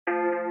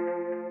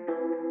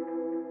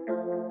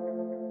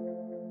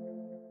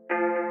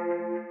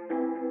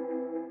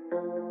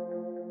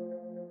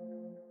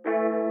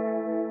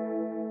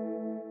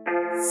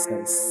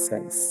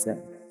666.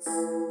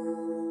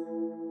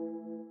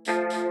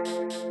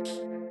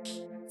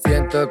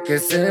 Siento que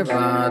se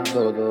va,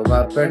 todo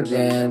va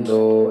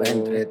perdiendo,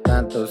 entre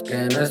tantos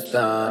que no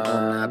están,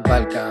 una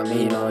pa'l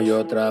camino y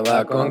otra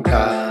va con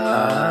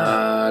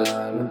cal.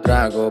 Un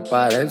trago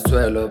para el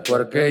suelo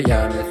porque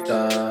ya no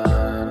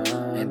están,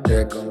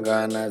 entré con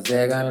ganas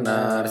de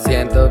ganar.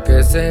 Siento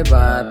que se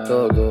va,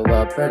 todo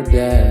va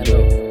perdiendo,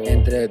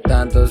 entre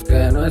tantos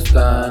que no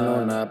están,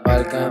 una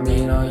pa'l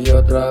camino y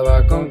otra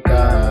va con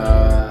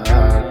cal.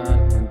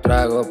 Un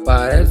trago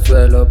para el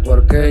suelo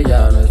porque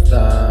ya no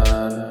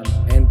están,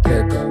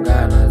 entré con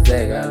ganas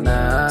de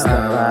ganar.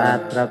 Estaba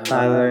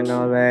atrapado y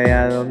no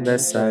veía dónde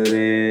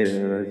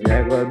salir.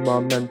 Llegó el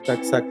momento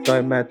exacto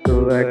y me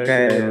tuve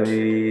que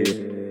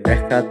ir.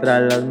 Deja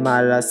atrás las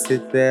malas y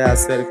te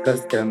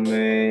acercaste a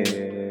mí.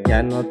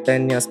 Ya no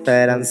tenía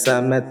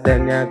esperanza, me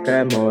tenía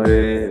que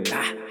morir.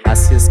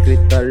 Así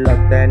escrito lo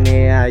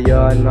tenía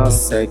yo, no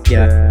sé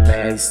quién.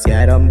 Me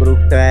hicieron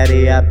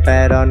brujería,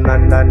 pero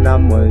no,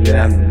 muy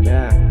bien.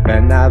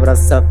 Ven,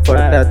 abraza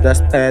fuerte,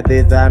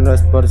 despedida no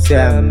es por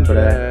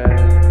siempre.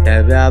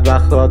 Te veo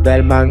abajo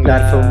del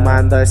manglar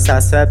fumando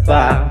esa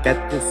cepa, que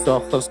tus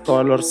ojos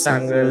color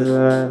sangre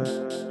ven.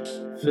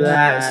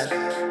 Flash,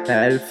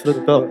 el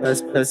fruto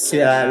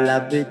especial.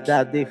 La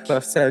vida dijo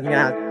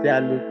enséñate a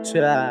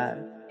luchar.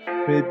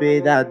 Mi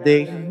vida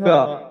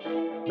dijo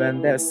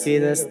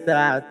bendecido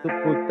está tu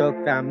puto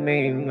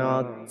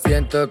camino.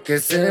 Siento que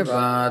se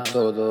va,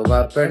 todo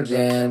va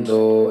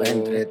perdiendo,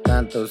 entre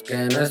tantos que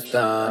no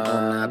están,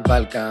 una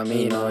pa'l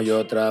camino y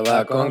otra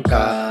va con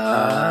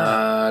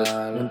cal.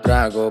 Un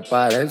trago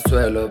para el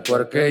suelo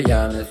porque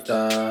ya no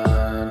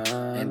están,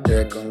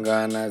 entré con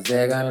ganas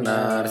de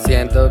ganar.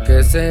 Siento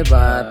que se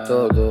va,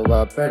 todo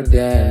va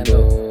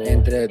perdiendo,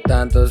 entre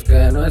tantos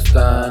que no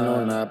están,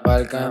 una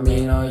pa'l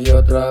camino y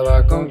otra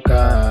va con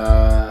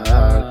cal.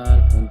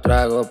 Un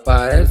trago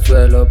para el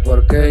suelo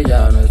porque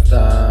ya no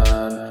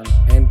están,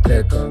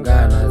 entré con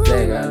ganas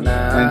de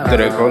ganar.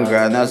 Entré con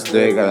ganas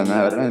de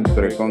ganar,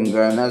 entré con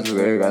ganas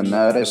de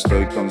ganar.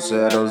 Estoy con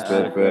ceros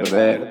de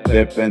perder,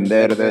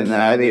 depender de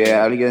nadie.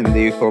 Alguien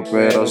dijo,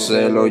 pero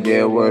se lo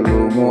llevo el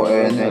humo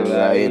en el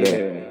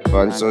aire.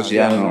 Falsos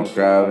ya no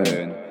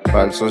caben,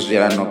 falsos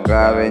ya no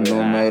caben.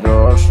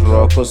 Números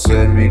rojos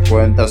en mi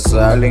cuenta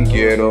salen.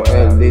 Quiero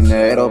el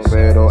dinero,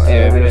 pero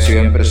ebrio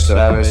siempre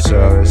sabe,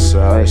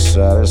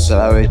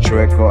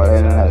 chueco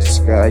en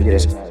las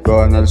calles.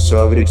 Con el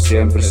Sobric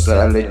siempre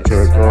sale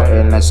chueco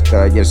en las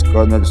calles.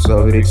 Con el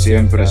Sobric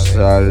siempre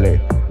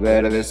sale.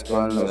 Verdes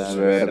con los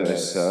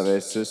verdes, a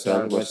veces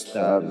algo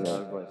estable.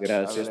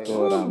 Gracias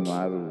por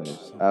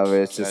amables. A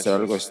veces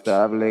algo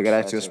estable,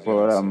 gracias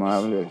por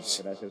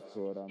amables.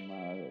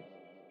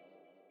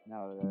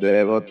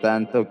 Debo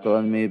tanto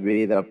con mi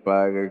vida,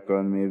 pague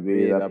con mi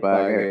vida,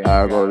 pague.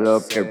 Hago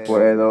lo que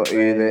puedo y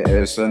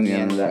de eso ni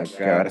en la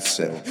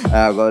cárcel.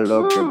 Hago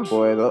lo que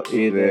puedo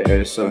y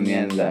de eso ni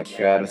en la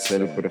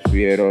cárcel.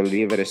 Prefiero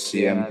libre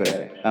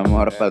siempre,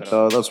 amor para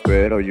todos,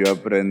 pero yo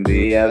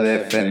aprendí a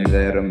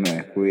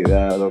defenderme.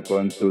 Cuidado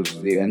con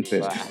tus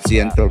dientes,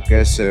 siento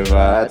que se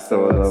va,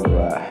 todo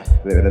va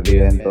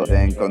perdiendo.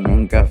 Con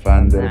nunca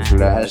fan del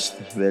flash,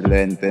 del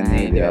lente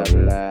ni de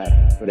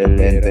hablar, del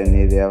lente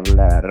ni de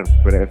hablar.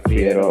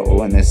 Prefiero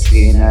una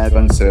esquina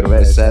con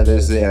cerveza,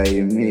 desde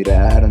ahí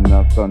mirar.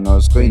 No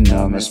conozco y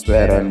no me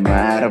espero el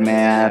mar.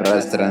 Me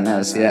arrastran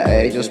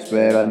hacia ellos,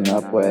 pero no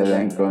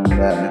pueden con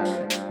Dan.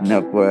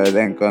 No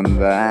pueden con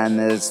Dan.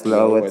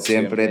 Slow it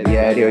siempre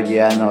diario,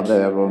 ya no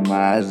debo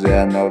más,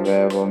 ya no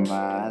bebo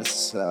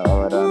más.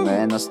 Ahora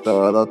menos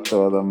todo,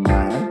 todo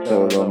mal,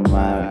 todo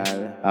mal.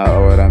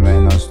 Ahora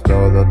menos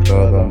todo,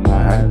 todo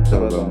mal,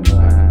 todo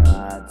mal.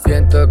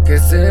 Siento que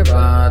se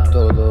va,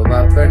 todo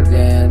va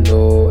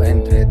perdiendo,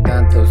 entre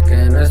tantos que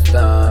no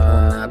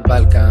están, una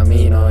pa'l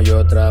camino y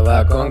otra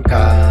va con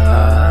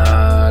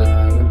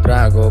cal. Un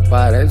trago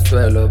para el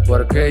suelo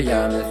porque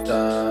ya no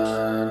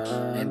están,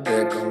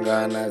 entré con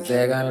ganas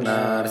de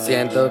ganar.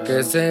 Siento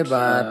que se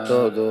va,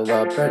 todo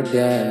va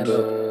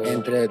perdiendo,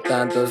 entre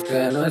tantos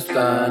que no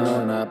están,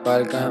 una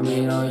pa'l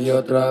camino y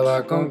otra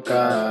va con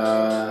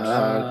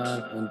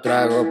cal. Un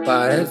trago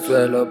para el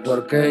suelo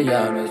porque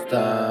ya no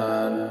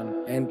están,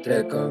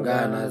 entré con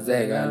ganas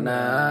de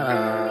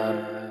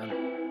ganar.